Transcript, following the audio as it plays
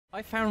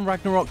I found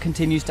Ragnarok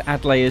continues to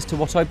add layers to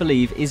what I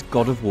believe is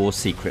God of War's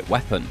secret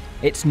weapon.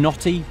 Its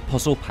knotty,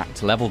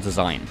 puzzle-packed level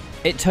design.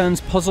 It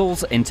turns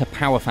puzzles into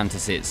power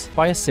fantasies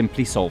by a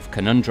simply solved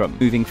conundrum.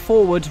 Moving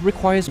forward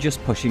requires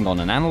just pushing on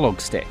an analog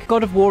stick.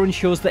 God of War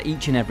ensures that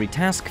each and every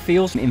task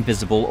feels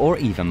invisible or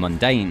even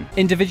mundane.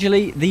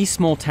 Individually, these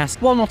small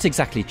tasks, while not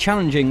exactly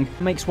challenging,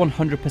 makes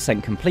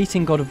 100%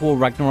 completing God of War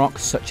Ragnarok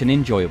such an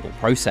enjoyable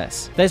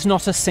process. There's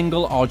not a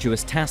single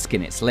arduous task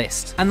in its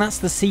list, and that's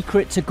the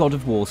secret to God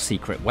of War's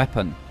secret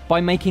weapon. By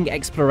making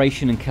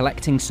exploration and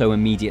collecting so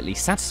immediately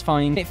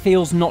satisfying, it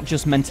feels not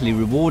just mentally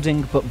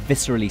rewarding, but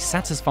viscerally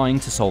satisfying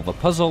to solve a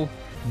puzzle.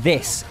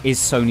 This is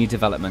Sony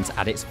development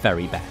at its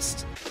very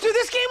best. Dude,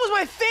 this game was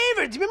my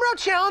favorite. Do you remember how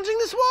challenging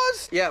this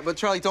was? Yeah, but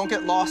Charlie, don't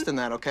get lost in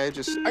that, okay?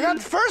 Just... I got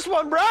the first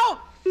one, bro!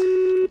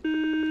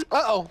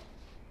 Uh-oh.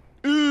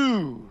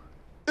 Ooh.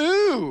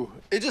 Ooh.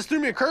 It just threw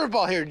me a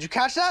curveball here. Did you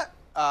catch that?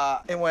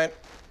 It went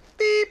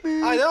beep,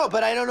 beep. I know,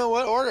 but I don't know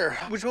what order.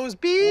 Which one was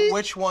beep?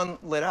 Which one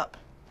lit up?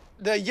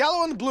 The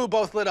yellow and the blue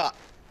both lit up.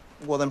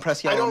 Well, then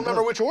press yellow. I don't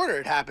remember which order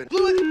it happened.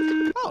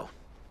 Blue. Oh.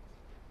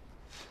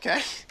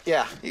 Okay.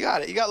 Yeah. You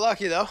got it. You got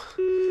lucky, though.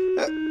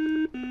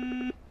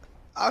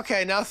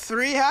 Okay, now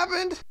 3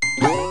 happened?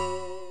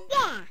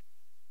 Yeah.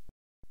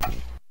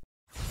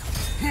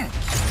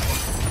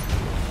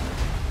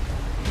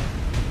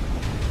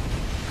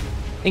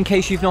 In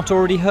case you've not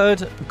already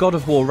heard, God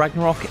of War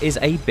Ragnarok is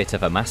a bit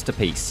of a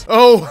masterpiece.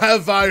 Oh,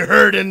 have I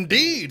heard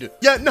indeed!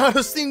 Yet not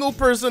a single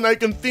person I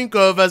can think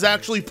of has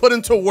actually put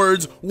into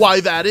words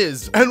why that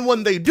is. And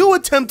when they do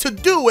attempt to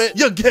do it,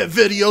 you get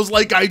videos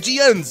like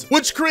IGN's,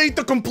 which create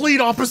the complete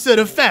opposite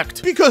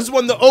effect. Because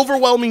when the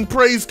overwhelming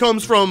praise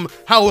comes from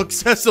how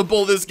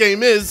accessible this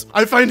game is,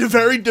 I find it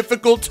very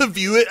difficult to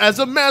view it as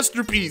a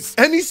masterpiece.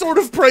 Any sort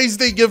of praise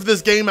they give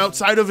this game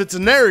outside of its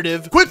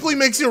narrative quickly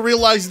makes you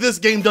realize this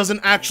game doesn't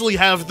actually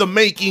have the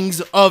makings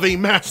of a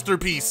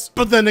masterpiece.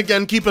 But then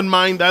again, keep in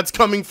mind that's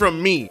coming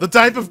from me, the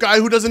type of guy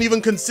who doesn't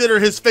even consider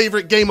his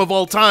favorite game of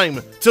all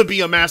time to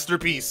be a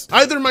masterpiece.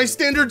 Either my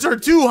standards are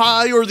too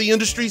high or the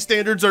industry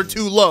standards are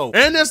too low.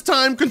 And as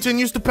time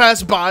continues to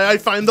pass by, I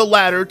find the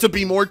latter to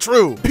be more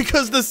true.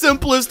 Because the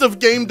simplest of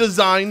game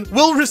design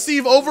will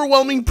receive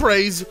overwhelming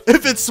praise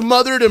if it's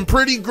smothered in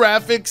pretty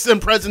graphics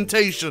and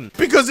presentation.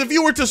 Because if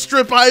you were to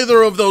strip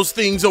either of those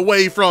things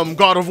away from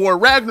God of War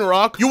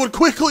Ragnarok, you would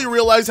quickly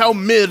realize how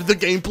mid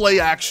the gameplay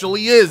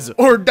actually is,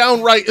 or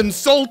downright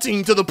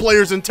insulting to the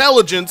player's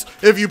intelligence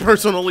if you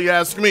personally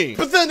ask me.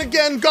 But then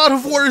again, God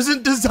of War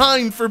isn't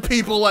designed for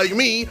people like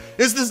me,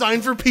 it's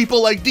designed for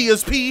people like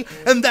DSP,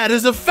 and that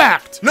is a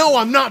fact. No,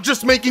 I'm not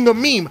just making a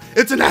meme,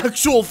 it's an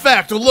actual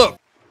fact. Look.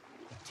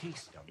 The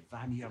taste of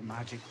vanilla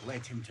magic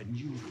led him to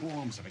new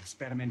forms of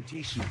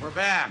experimentation. We're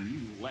back.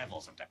 New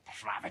levels of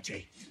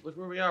depravity. Look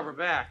where we are, we're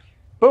back.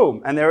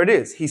 Boom, and there it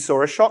is. He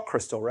saw a shock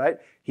crystal, right?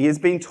 He is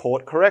being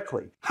taught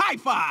correctly. High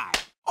five!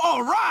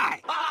 All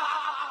right!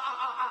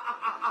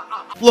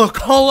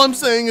 Look, all I'm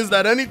saying is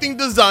that anything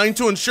designed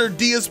to ensure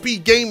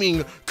DSP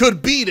gaming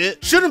could beat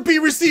it shouldn't be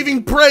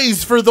receiving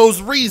praise for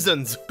those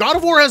reasons. God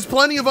of War has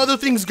plenty of other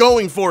things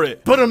going for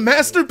it, but a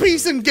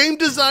masterpiece in game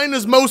design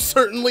is most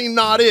certainly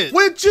not it,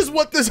 which is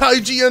what this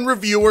IGN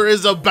reviewer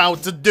is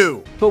about to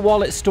do. But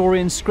while its story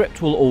and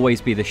script will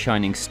always be the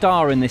shining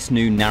star in this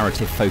new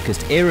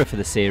narrative-focused era for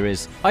the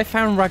series, I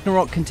found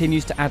Ragnarok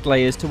continues to add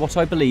layers to what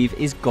I believe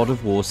is God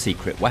of War's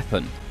secret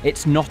weapon.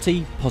 Its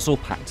knotty,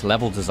 puzzle-packed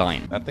level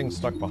design. That thing's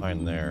stuck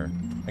behind there.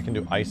 I can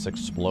do ice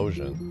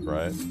explosion,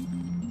 right?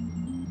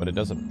 But it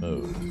doesn't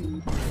move.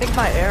 I think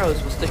my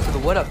arrows will stick to the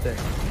wood up there.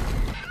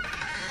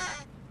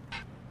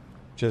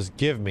 Just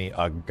give me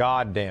a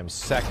goddamn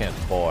second,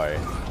 boy.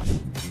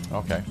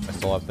 Okay, I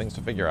still have things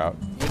to figure out.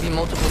 Maybe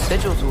multiple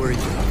sigils worry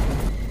you.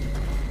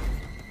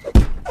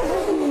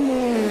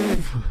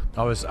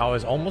 I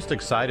was almost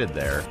excited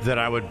there that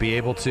I would be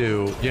able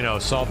to, you know,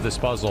 solve this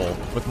puzzle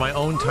with my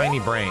own tiny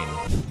brain.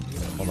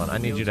 Hold on, I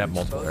need you to have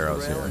multiple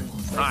arrows here.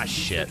 Ah,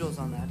 shit.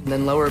 And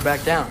then lower it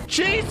back down.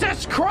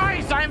 Jesus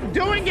Christ, I'm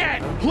doing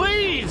it!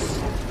 Please!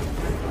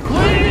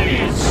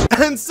 Please!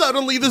 And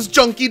suddenly this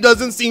junkie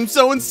doesn't seem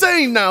so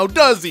insane now,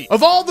 does he?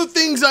 Of all the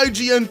things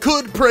IGN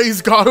could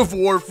praise God of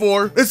War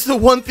for, it's the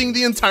one thing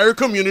the entire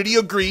community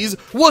agrees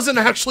wasn't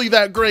actually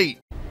that great.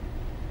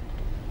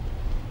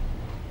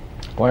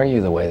 Why are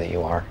you the way that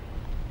you are?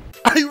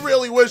 I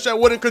really wish I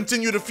wouldn't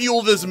continue to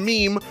fuel this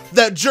meme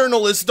that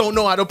journalists don't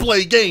know how to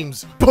play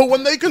games. But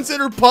when they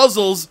consider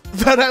puzzles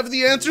that have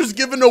the answers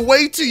given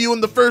away to you in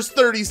the first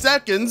 30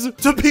 seconds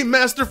to be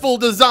masterful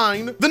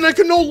design, then I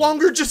can no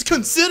longer just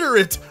consider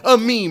it a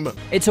meme.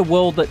 It's a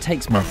world that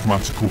takes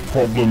mathematical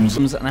problems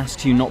and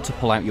asks you not to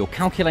pull out your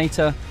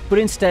calculator, but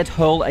instead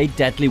hurl a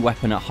deadly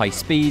weapon at high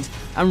speed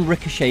and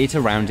ricochet it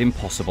around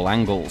impossible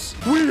angles.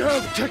 We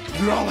have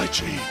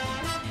technology!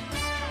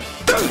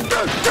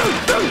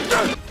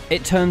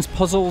 It turns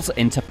puzzles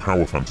into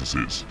power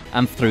fantasies,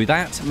 and through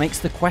that makes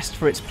the quest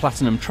for its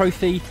platinum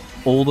trophy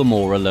all the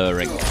more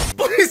alluring.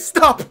 Please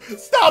stop!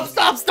 Stop,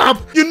 stop, stop!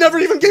 You never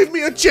even gave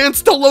me a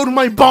chance to load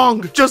my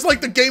bong! Just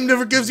like the game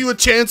never gives you a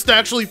chance to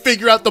actually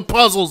figure out the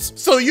puzzles.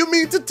 So you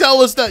mean to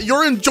tell us that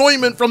your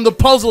enjoyment from the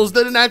puzzles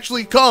didn't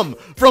actually come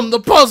from the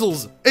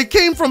puzzles? It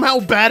came from how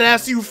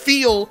badass you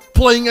feel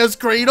playing as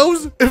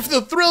Kratos? If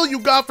the thrill you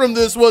got from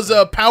this was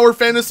a power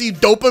fantasy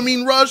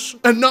dopamine rush,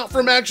 and not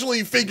from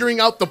actually figuring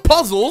out the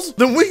puzzles,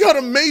 then we got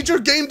a major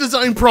game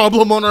design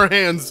problem on our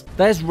hands.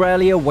 There's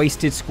rarely a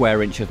wasted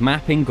square inch of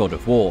map in God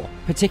of War,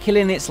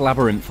 particularly in its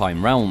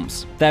labyrinthine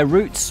realms. Their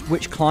routes,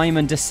 which climb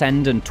and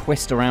descend and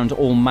twist around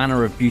all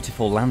manner of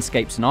beautiful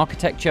landscapes and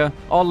architecture,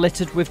 are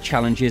littered with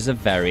challenges of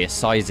various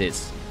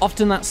sizes.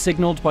 Often that's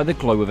signalled by the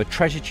glow of a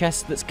treasure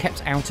chest that's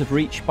kept out of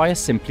reach by a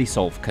simply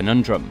solved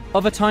conundrum.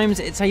 Other times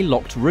it's a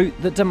locked route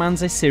that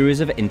demands a series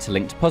of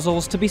interlinked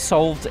puzzles to be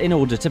solved in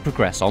order to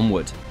progress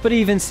onward. But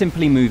even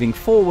simply moving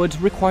forward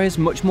requires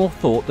much more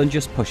thought than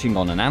just pushing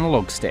on an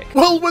analog stick.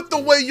 Well, with the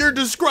way you're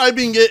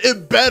describing it,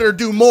 it better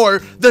do more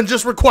than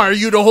just require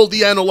you to hold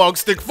the analog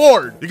stick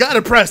forward. You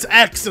gotta press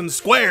X and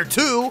square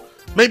too.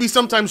 Maybe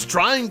sometimes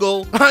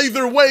triangle.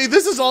 Either way,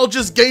 this is all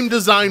just game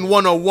design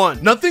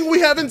 101. Nothing we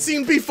haven't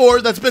seen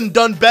before that's been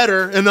done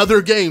better in other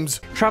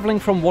games. Travelling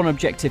from one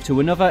objective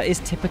to another is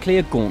typically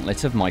a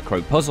gauntlet of micro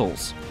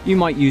puzzles. You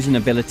might use an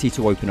ability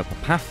to open up a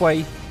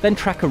pathway, then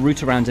track a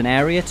route around an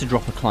area to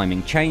drop a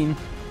climbing chain,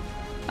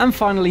 and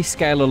finally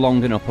scale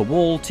along an upper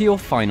wall to your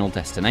final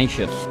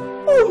destination.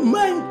 Oh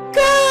my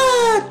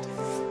god!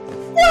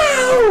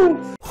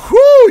 Wow!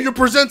 Whew, you're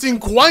presenting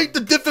quite the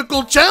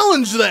difficult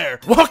challenge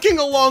there. Walking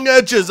along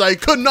edges, I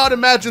could not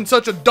imagine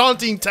such a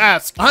daunting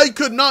task. I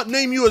could not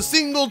name you a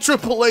single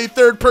AAA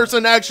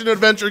third-person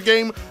action-adventure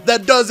game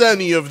that does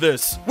any of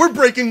this. We're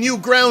breaking new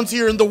grounds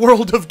here in the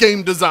world of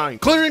game design.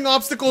 Clearing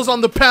obstacles on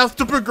the path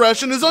to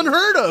progression is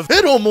unheard of.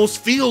 It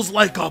almost feels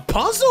like a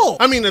puzzle.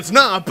 I mean, it's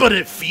not, but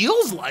it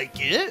feels like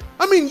it.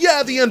 I mean,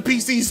 yeah, the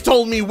NPCs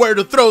told me where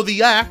to throw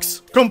the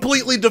axe,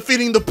 completely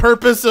defeating the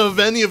purpose of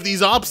any of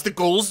these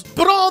obstacles,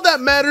 but all that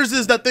matters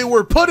is that they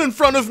were put in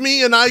front of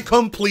me and I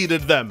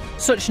completed them.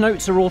 Such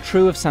notes are all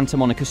true of Santa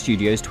Monica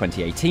Studios'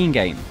 2018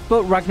 game,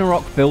 but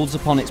Ragnarok builds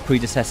upon its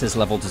predecessor's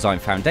level design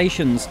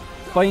foundations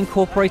by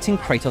incorporating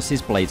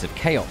Kratos' Blades of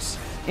Chaos,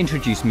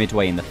 introduced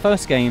midway in the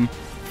first game,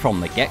 from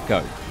the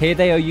get-go. Here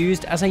they are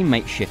used as a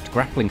makeshift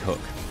grappling hook,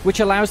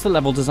 which allows the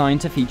level design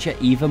to feature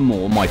even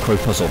more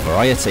micro-puzzle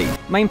variety.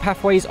 Main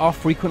pathways are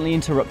frequently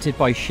interrupted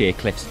by sheer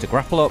cliffs to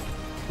grapple up,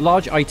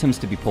 large items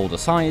to be pulled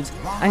aside,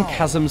 and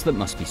chasms that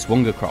must be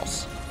swung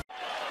across.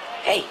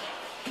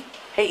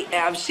 Hey,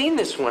 I've seen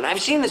this one.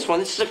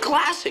 This is a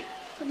classic.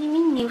 What do you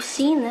mean you've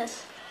seen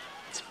this?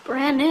 It's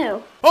brand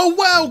new. Oh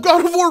wow,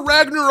 God of War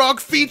Ragnarok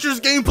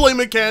features gameplay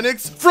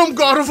mechanics from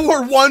God of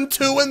War 1,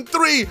 2, and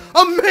 3.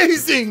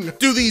 Amazing!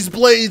 Do these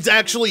blades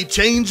actually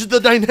change the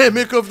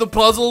dynamic of the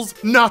puzzles?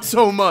 Not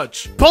so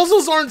much.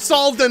 Puzzles aren't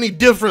solved any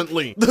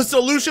differently. The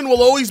solution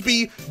will always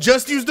be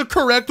just use the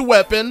correct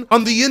weapon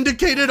on the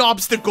indicated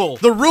obstacle.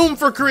 The room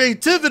for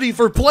creativity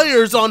for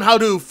players on how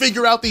to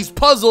figure out these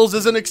puzzles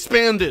isn't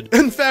expanded.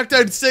 In fact,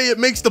 I'd say it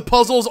makes the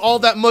puzzles all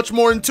that much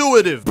more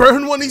intuitive.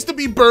 Burn what needs to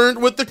be burned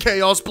with the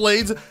Chaos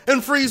Blades,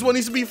 and freeze what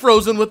needs to be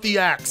frozen with the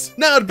axe.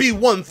 Now it'd be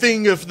one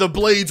thing if the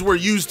blades were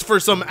used for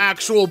some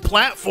actual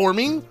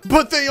platforming,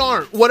 but they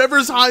aren't.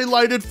 Whatever's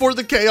highlighted for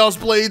the Chaos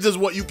Blades is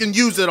what you can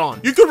use it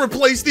on. You could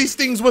replace these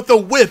things with a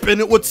whip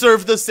and it would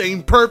serve the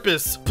same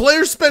purpose.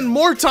 Players spend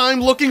more time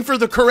looking for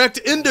the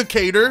correct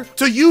indicator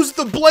to use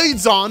the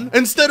blades on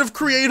instead of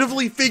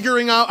creatively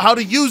figuring out how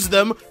to use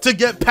them to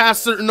get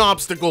past certain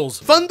obstacles.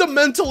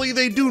 Fundamentally,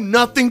 they do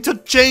nothing to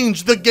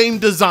change the game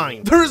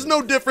design. There is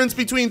no difference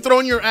between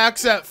throwing your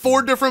axe at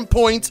 4 different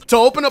points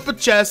to open up a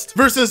chest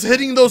versus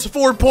hitting those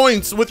 4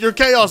 points with your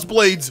Chaos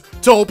Blades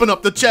to open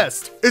up the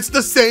chest. It's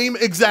the same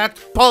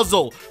exact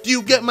puzzle. Do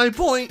you get my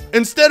point?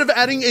 Instead of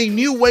adding a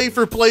new way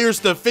for players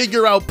to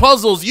figure out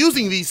puzzles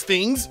using these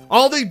things,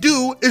 all they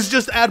do is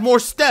just add more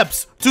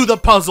steps to the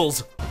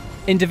puzzles.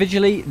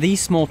 Individually,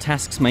 these small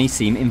tasks may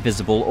seem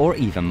invisible or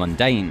even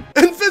mundane.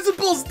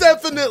 Invisible's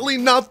definitely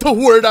not the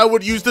word I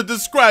would use to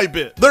describe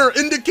it. There are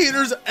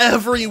indicators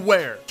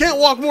everywhere. Can't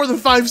walk more than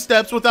 5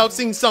 steps without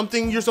seeing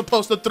something you're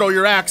supposed to throw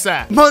your axe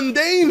at.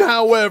 Mundane,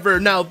 however,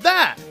 now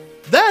that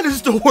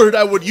is the word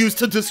I would use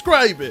to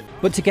describe it.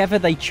 But together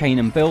they chain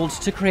and build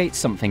to create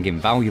something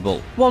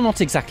invaluable. While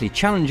not exactly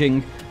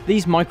challenging,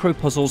 these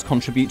micro-puzzles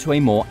contribute to a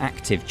more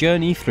active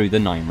journey through the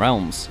 9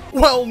 realms.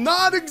 Well,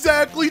 not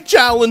exactly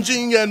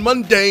challenging and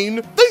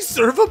mundane. They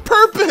serve a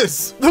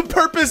purpose. The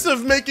purpose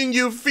of making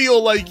you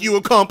feel like you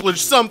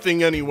accomplished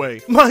something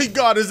anyway. My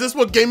god, is this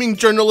what gaming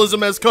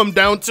journalism has come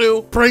down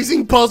to?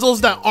 Praising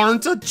puzzles that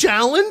aren't a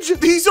challenge?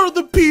 These are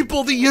the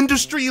people the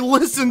industry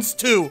listens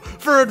to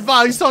for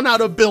advice on how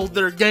to build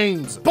their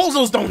games.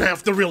 Puzzles don't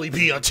have to really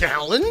be a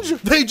challenge.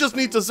 They just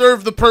need to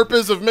serve the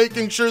purpose of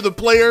making sure the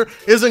player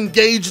is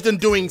engaged in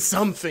doing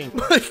something.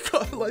 My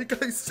god,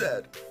 like I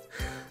said,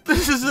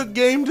 this is a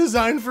game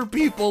designed for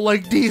people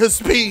like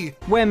DSP.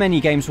 Where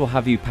many games will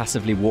have you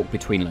passively walk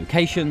between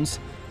locations,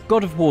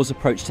 God of War's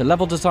approach to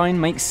level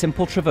design makes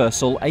simple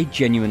traversal a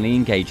genuinely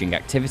engaging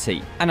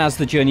activity, and as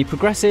the journey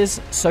progresses,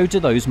 so do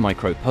those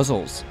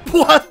micro-puzzles.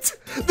 What?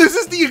 This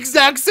is the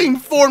exact same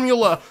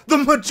formula the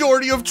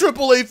majority of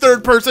AAA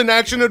third-person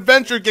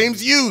action-adventure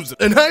games use,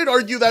 and I'd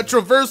argue that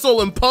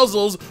traversal and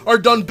puzzles are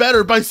done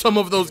better by some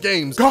of those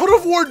games. God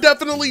of War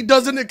definitely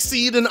doesn't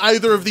exceed in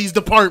either of these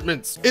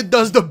departments. It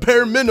does the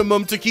bare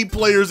minimum to keep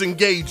players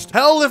engaged.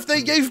 Hell, if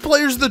they gave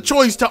players the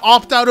choice to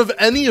opt out of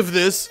any of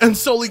this and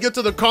solely get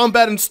to the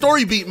combat and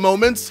story beat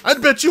moments,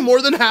 I'd bet you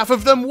more than half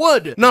of them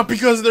would. Not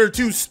because they're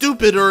too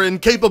stupid or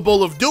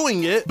incapable of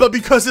doing it, but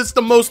because it's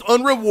the most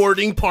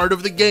unrewarding part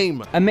of the game.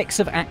 A mix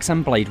of axe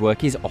and blade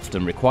work is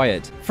often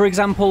required. For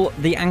example,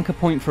 the anchor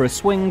point for a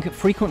swing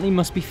frequently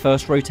must be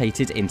first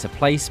rotated into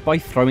place by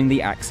throwing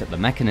the axe at the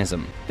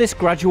mechanism. This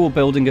gradual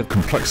building of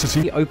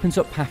complexity opens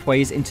up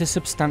pathways into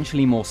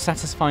substantially more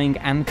satisfying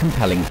and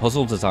compelling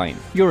puzzle design.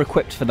 You're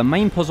equipped for the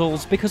main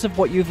puzzles because of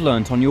what you've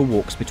learnt on your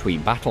walks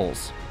between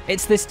battles.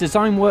 It's this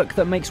design work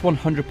that makes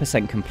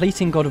 100%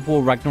 completing God of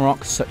War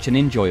Ragnarok such an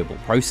enjoyable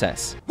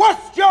process.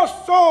 What's your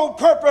sole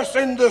purpose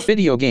in this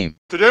video game?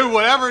 To do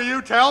whatever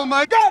you tell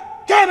me. God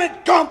damn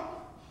it, Gump!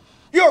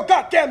 You're a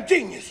goddamn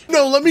genius!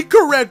 No, let me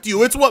correct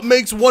you. It's what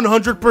makes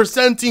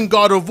 100%ing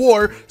God of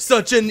War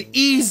such an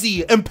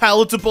easy and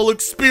palatable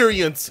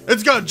experience.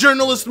 It's got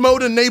journalist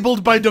mode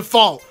enabled by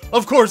default.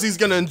 Of course he's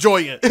gonna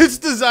enjoy it. It's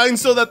designed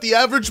so that the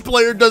average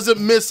player doesn't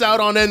miss out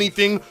on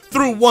anything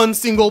through one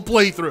single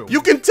playthrough. You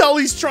can tell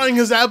he's trying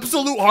his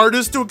absolute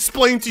hardest to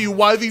explain to you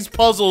why these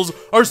puzzles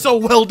are so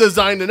well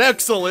designed and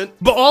excellent,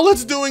 but all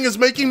it's doing is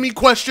making me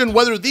question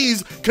whether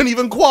these can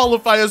even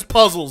qualify as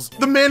puzzles.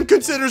 The man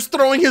considers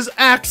throwing his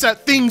axe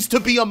at things to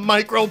be a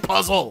micro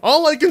puzzle.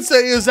 All I can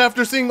say is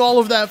after seeing all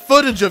of that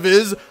footage of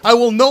his, I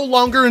will no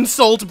longer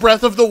insult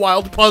Breath of the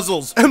Wild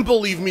puzzles. And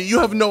believe me, you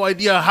have no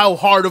idea how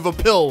hard of a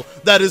pill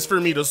that is for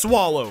me to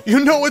swallow. You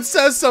know it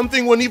says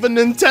something when even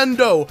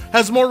Nintendo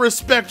has more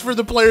respect for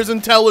the player's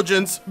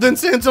intelligence than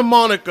Santa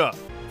Monica.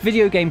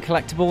 Video game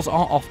collectibles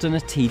are often a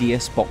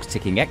tedious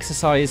box-ticking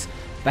exercise,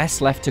 best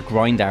left to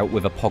grind out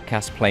with a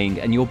podcast playing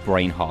and your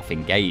brain half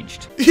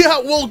engaged. Yeah,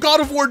 well, God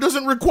of War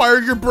doesn't require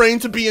your brain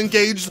to be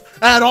engaged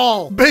at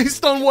all,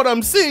 based on what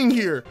I'm seeing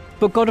here.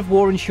 But God of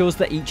War ensures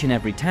that each and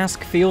every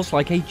task feels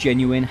like a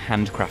genuine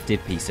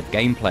handcrafted piece of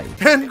gameplay.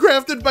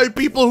 Handcrafted by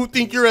people who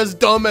think you're as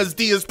dumb as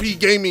DSP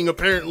Gaming,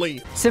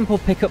 apparently. Simple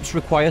pickups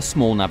require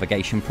small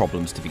navigation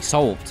problems to be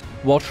solved,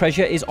 while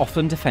treasure is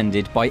often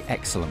defended by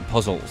excellent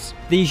puzzles.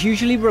 These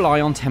usually rely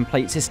on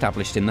templates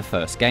established in the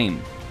first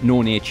game.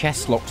 Nornir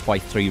chests locked by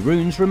 3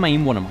 runes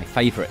remain one of my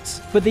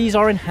favourites, but these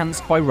are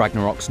enhanced by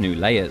Ragnarok's new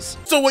layers.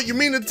 So what you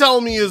mean to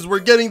tell me is we're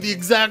getting the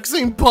exact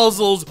same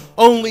puzzles,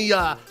 only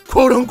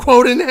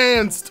quote-unquote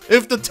enhanced.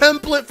 If the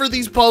template for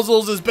these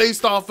puzzles is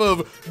based off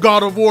of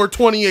God of War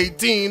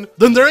 2018,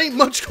 then there ain't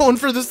much going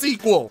for the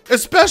sequel.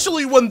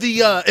 Especially when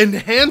the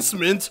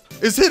enhancement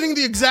is hitting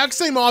the exact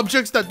same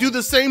objects that do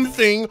the same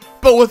thing,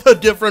 but with a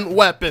different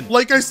weapon.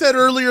 Like I said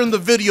earlier in the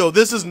video,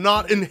 this is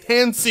not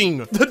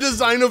enhancing the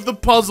design of the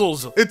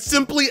puzzles. It's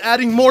simply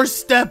adding more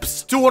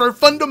steps to what are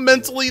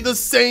fundamentally the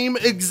same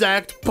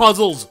exact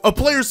puzzles. A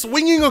player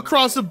swinging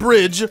across a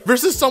bridge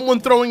versus someone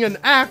throwing an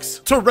axe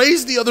to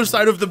raise the other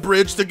side of the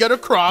bridge to get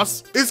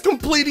across is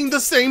completing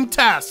the same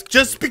task.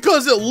 Just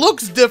because it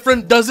looks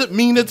different doesn't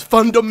mean it's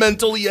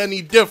fundamentally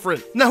any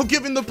different. Now,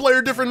 giving the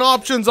player different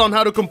options on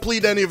how to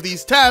complete any of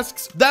these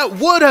tasks, that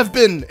would have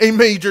been a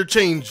major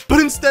change. But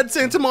instead,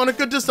 Santa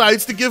Monica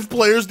decides to give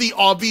players the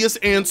obvious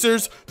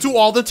answers to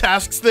all the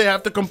tasks they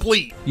have to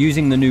complete.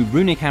 Using the new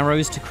runic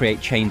arrows to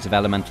create chains of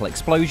elemental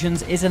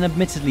explosions is an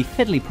admittedly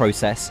fiddly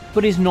process,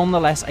 but is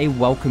nonetheless a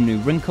welcome new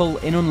wrinkle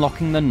in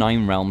unlocking the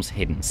 9 realms'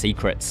 hidden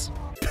secrets.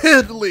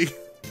 Piddly.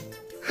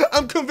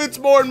 I'm convinced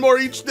more and more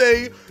each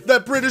day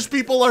that British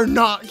people are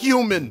not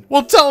human.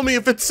 Well, tell me,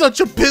 if it's such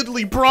a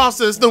piddly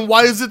process, then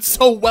why is it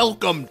so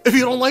welcomed? If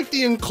you don't like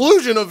the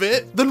inclusion of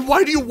it, then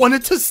why do you want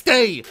it to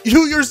stay?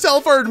 You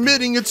yourself are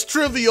admitting it's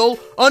trivial,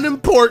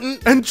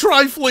 unimportant, and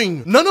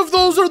trifling. None of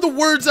those are the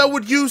words I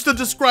would use to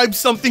describe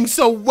something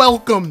so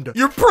welcomed.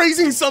 You're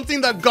praising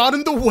something that got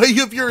in the way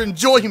of your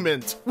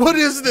enjoyment. What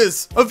is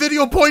this? A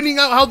video pointing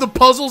out how the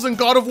puzzles in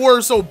God of War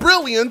are so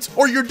brilliant,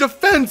 or your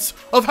defense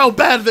of how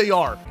bad they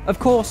are? Of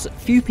course,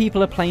 few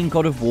people are playing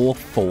God of War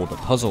for the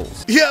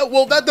puzzles. Yeah,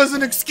 well, that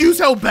doesn't excuse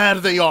how bad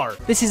they are.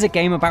 This is a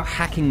game about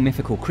hacking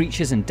mythical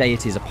creatures and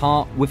deities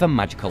apart with a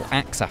magical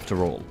axe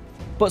after all.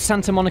 But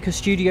Santa Monica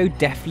Studio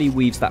deftly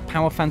weaves that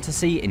power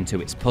fantasy into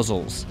its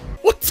puzzles.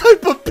 What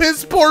type of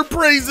piss poor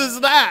praise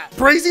is that?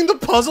 Praising the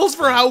puzzles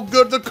for how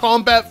good the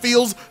combat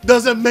feels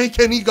doesn't make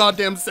any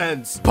goddamn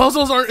sense.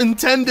 Puzzles aren't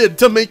intended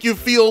to make you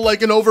feel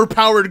like an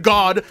overpowered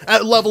god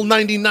at level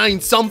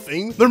 99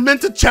 something. They're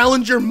meant to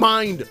challenge your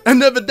mind,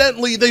 and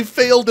evidently they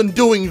failed in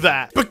doing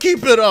that. But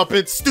keep it up,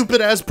 it's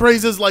stupid ass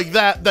praises like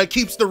that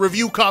keeps the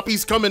review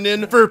copies coming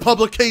in for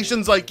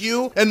publications like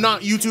you and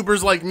not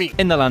YouTubers like me.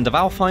 In the land of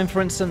Alfheim,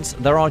 for instance,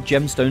 there are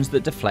gemstones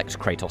that deflect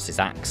Kratos'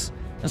 axe.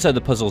 And so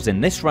the puzzles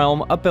in this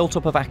realm are built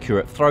up of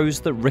accurate throws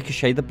that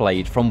ricochet the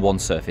blade from one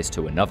surface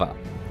to another.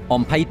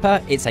 On paper,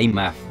 it's a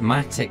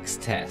mathematics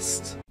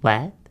test.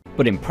 What?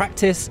 But in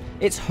practice,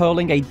 it's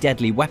hurling a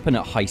deadly weapon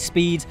at high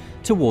speed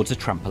towards a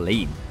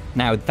trampoline.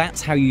 Now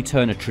that's how you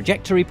turn a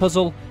trajectory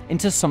puzzle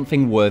into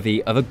something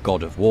worthy of a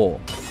God of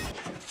War.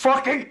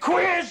 Fucking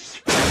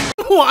quiz!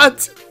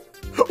 What?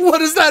 What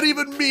does that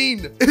even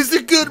mean? Is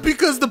it good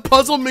because the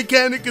puzzle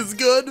mechanic is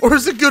good? Or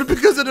is it good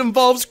because it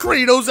involves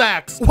Kratos'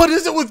 axe? What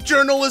is it with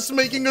journalists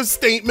making a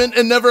statement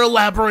and never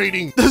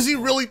elaborating? Does he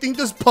really think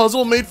this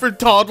puzzle made for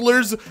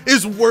toddlers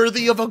is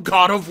worthy of a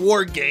God of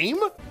War game?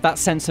 That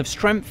sense of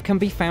strength can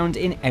be found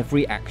in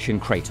every action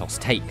Kratos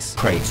takes.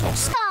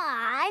 Kratos.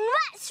 And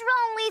what's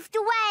wrong with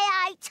the way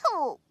I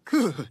talk?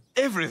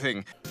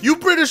 Everything. You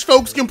British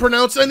folks can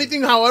pronounce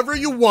anything however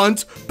you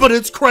want, but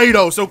it's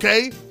Kratos,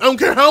 okay? I don't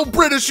care how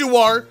British you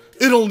are,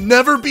 it'll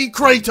never be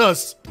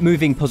Kratos.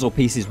 Moving puzzle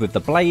pieces with the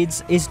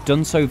blades is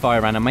done so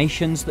via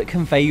animations that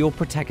convey your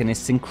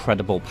protagonist's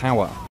incredible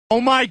power.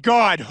 Oh my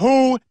god,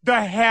 who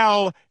the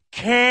hell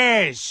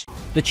cares?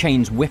 The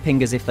chains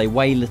whipping as if they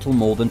weigh little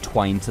more than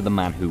twine to the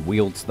man who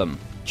wields them.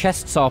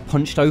 Chests are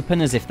punched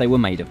open as if they were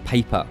made of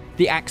paper.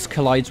 The axe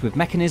collides with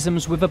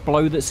mechanisms with a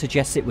blow that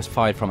suggests it was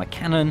fired from a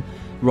cannon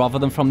rather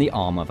than from the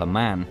arm of a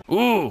man.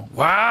 Ooh,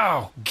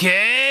 wow,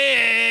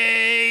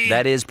 gay!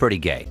 That is pretty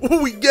gay.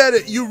 We get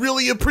it, you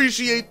really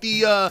appreciate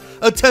the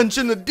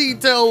attention to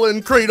detail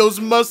and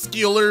Kratos'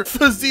 muscular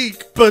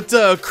physique, but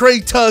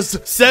Kratos'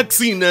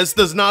 sexiness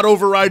does not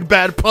override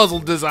bad puzzle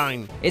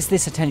design. It's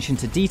this attention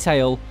to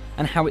detail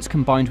and how it's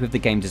combined with the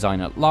game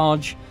design at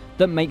large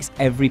that makes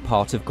every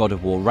part of God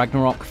of War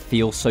Ragnarok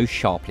feel so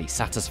sharply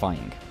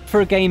satisfying. For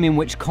a game in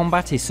which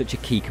combat is such a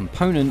key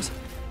component,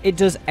 it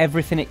does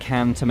everything it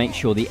can to make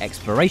sure the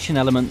exploration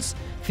elements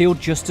feel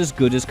just as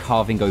good as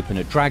carving open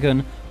a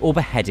dragon or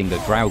beheading a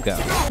Draugr.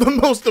 The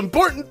most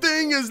important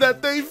thing is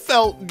that they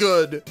felt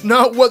good,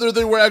 not whether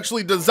they were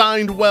actually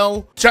designed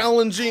well,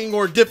 challenging,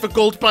 or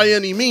difficult by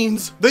any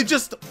means. They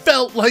just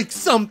felt like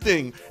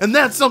something, and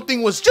that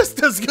something was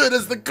just as good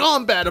as the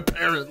combat,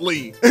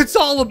 apparently. It's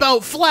all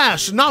about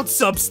flash, not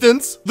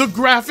substance. The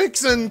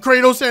graphics and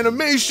Kratos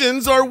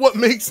animations are what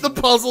makes the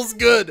puzzles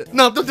good,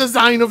 not the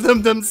design of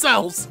them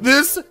themselves.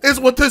 This is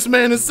what this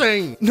man is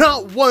saying.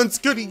 Not once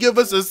could he give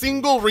us a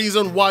single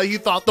reason why he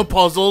thought the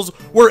puzzles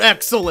were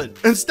excellent.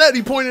 Instead,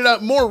 he pointed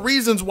out more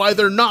reasons why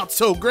they're not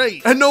so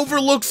great, and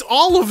overlooks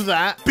all of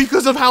that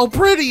because of how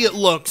pretty it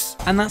looks.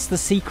 And that's the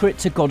secret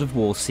to God of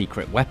War's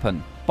secret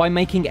weapon. By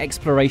making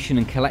exploration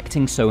and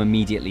collecting so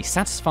immediately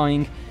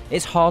satisfying,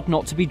 it's hard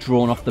not to be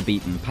drawn off the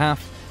beaten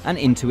path and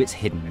into its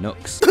hidden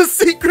nooks. The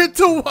secret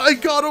to why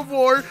God of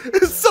War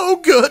is so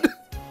good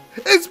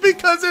is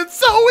because it's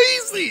so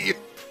easy.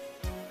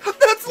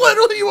 That's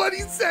literally what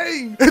he's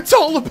saying. It's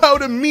all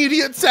about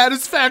immediate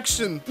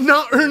satisfaction,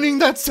 not earning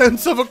that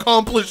sense of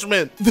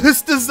accomplishment.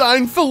 This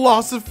design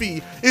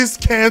philosophy is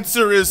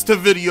cancerous to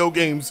video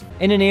games.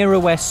 In an era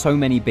where so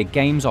many big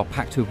games are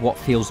packed with what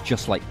feels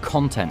just like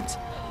content,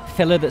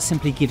 filler that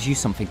simply gives you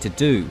something to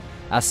do,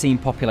 as seen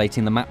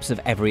populating the maps of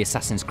every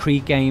Assassin's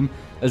Creed game,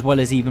 as well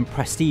as even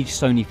prestige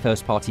Sony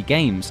first-party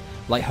games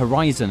like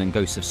Horizon and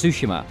Ghost of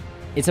Tsushima,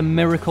 it's a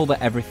miracle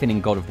that everything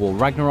in God of War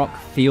Ragnarok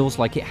feels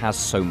like it has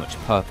so much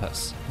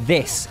purpose.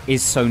 This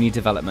is Sony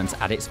development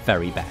at its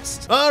very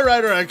best.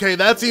 Alright, okay,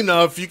 that's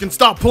enough. You can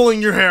stop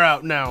pulling your hair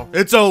out now.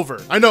 It's over.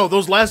 I know,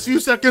 those last few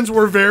seconds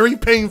were very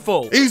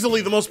painful.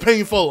 Easily the most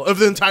painful of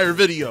the entire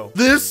video.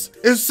 This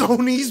is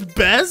Sony's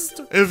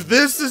best? If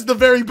this is the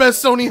very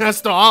best Sony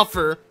has to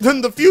offer,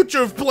 then the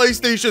future of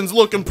PlayStation's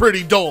looking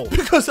pretty dull.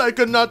 Because I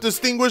could not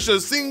distinguish a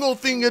single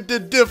thing it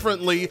did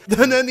differently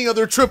than any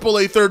other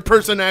AAA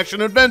third-person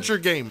action-adventure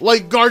game,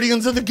 like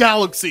Guardians of the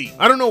Galaxy.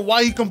 I don't know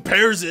why he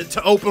compares it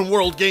to open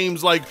world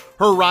games like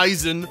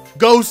Horizon,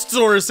 Ghosts,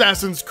 or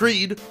Assassin's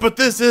Creed, but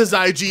this is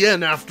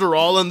IGN after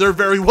all, and they're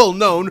very well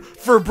known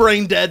for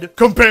brain-dead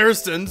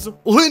comparisons.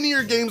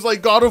 Linear games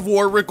like God of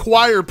War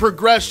require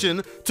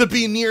progression to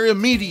be near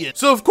immediate,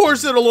 so of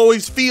course it'll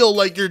always feel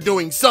like you're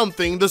doing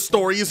something. The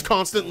story is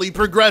constantly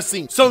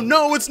progressing. So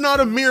no, it's not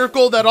a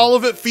miracle that all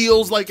of it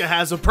feels like it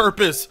has a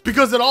purpose,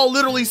 because it all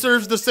literally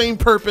serves the same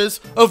purpose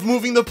of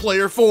moving the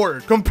player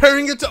forward.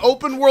 Comparing it to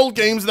open world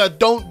games that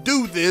don't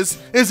do this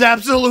is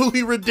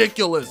absolutely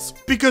ridiculous,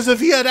 because if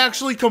he had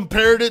actually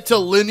compared it to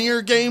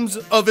linear games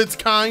of its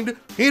kind,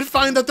 he'd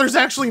find that there's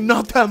actually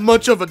not that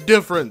much of a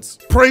difference.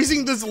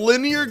 Praising this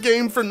linear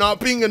game for not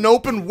being an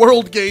open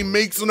world game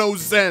makes no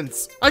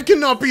sense. I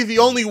cannot be the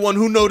only one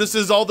who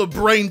notices all the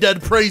brain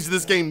dead praise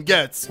this game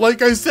gets.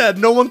 Like I said,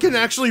 no one can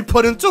actually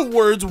put into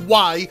words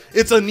why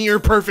it's a near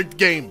perfect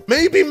game.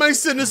 Maybe my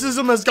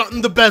cynicism has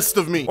gotten the best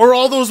of me, or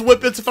all those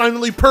whippets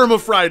finally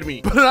perma-fried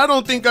me, but I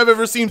don't think I've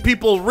ever seen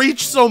people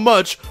reach so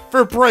much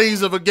for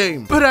praise of a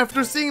game. But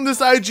after seeing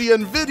this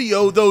IGN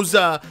video, those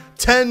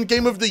 10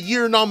 Game of the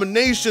Year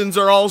nominations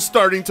are all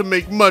starting to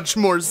make much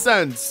more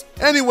sense.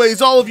 Anyways,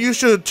 all of you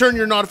should turn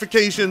your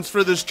notifications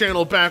for this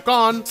channel back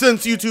on,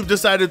 since YouTube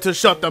decided to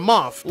shut them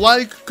off.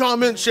 Like,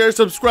 comment, share,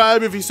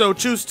 subscribe if you so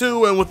choose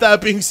to, and with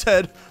that being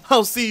said,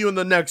 I'll see you in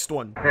the next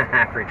one.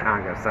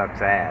 Fritongo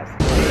sucks ass.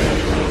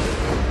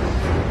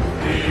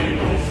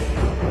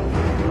 amigos.